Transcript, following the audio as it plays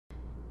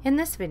In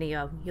this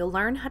video, you'll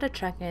learn how to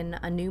check in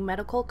a new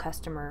medical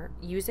customer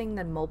using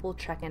the mobile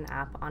check-in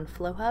app on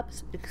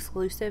Flowhub's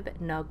exclusive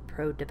NUG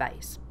Pro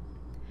device.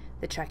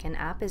 The check-in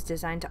app is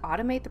designed to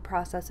automate the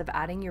process of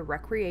adding your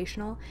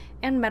recreational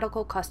and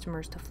medical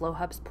customers to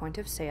Flowhub's point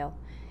of sale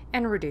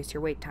and reduce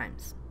your wait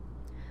times.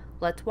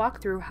 Let's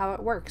walk through how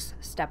it works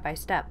step by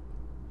step.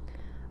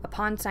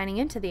 Upon signing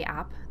into the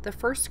app, the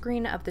first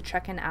screen of the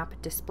check-in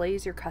app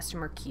displays your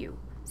customer queue,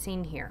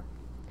 seen here.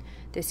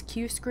 This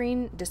queue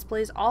screen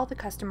displays all the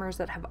customers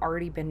that have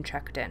already been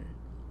checked in.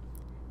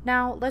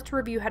 Now, let's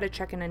review how to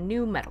check in a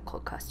new medical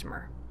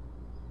customer.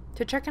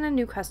 To check in a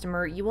new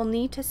customer, you will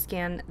need to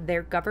scan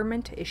their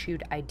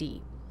government-issued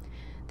ID.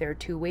 There are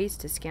two ways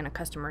to scan a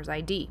customer's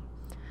ID.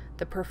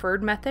 The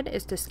preferred method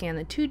is to scan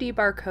the 2D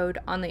barcode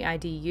on the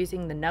ID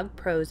using the NUG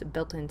Pro's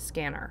built-in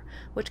scanner,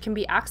 which can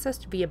be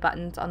accessed via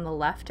buttons on the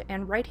left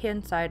and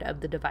right-hand side of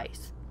the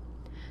device.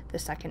 The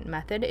second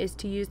method is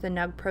to use the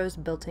NUG Pro's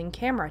built-in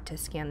camera to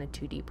scan the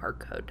 2D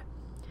barcode.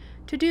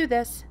 To do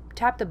this,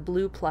 tap the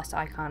blue plus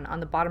icon on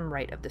the bottom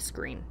right of the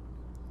screen.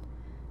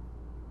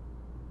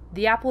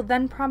 The app will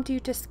then prompt you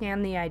to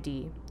scan the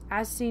ID,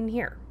 as seen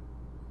here.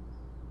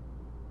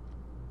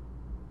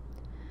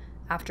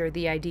 After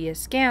the ID is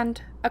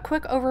scanned, a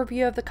quick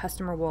overview of the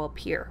customer will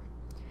appear.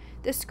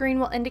 This screen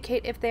will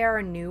indicate if they are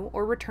a new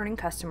or returning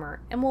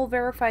customer and will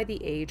verify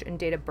the age and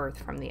date of birth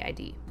from the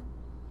ID.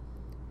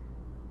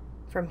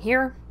 From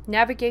here,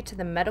 navigate to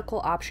the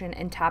medical option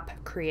and tap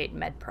Create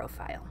Med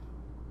Profile.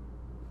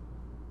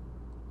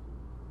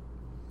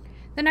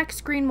 The next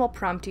screen will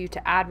prompt you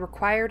to add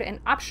required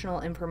and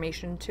optional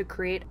information to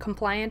create a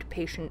compliant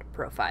patient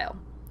profile.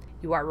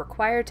 You are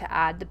required to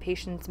add the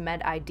patient's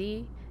Med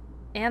ID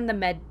and the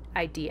Med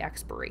ID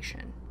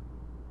expiration.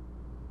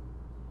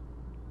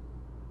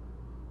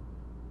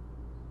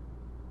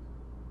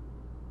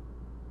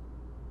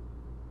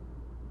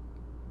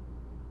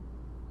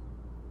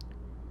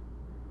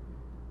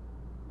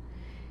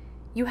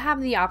 You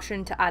have the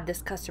option to add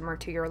this customer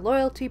to your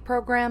loyalty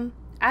program,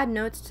 add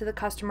notes to the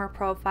customer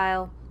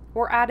profile,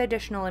 or add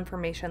additional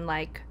information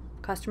like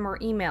customer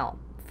email,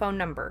 phone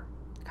number,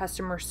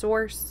 customer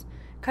source,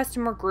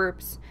 customer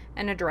groups,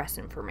 and address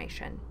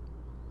information.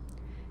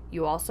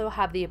 You also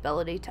have the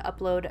ability to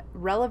upload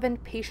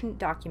relevant patient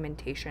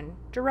documentation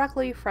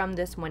directly from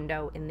this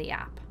window in the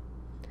app.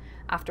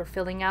 After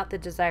filling out the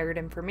desired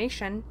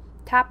information,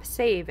 tap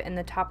Save in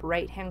the top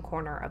right-hand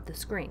corner of the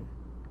screen.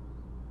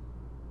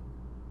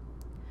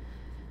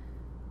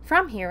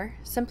 From here,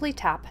 simply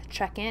tap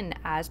Check In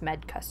as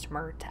Med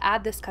Customer to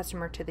add this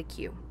customer to the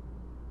queue.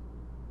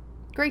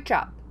 Great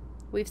job!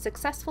 We've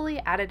successfully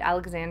added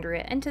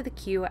Alexandria into the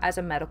queue as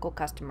a medical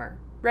customer,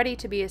 ready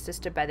to be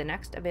assisted by the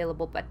next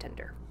available bud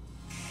tender.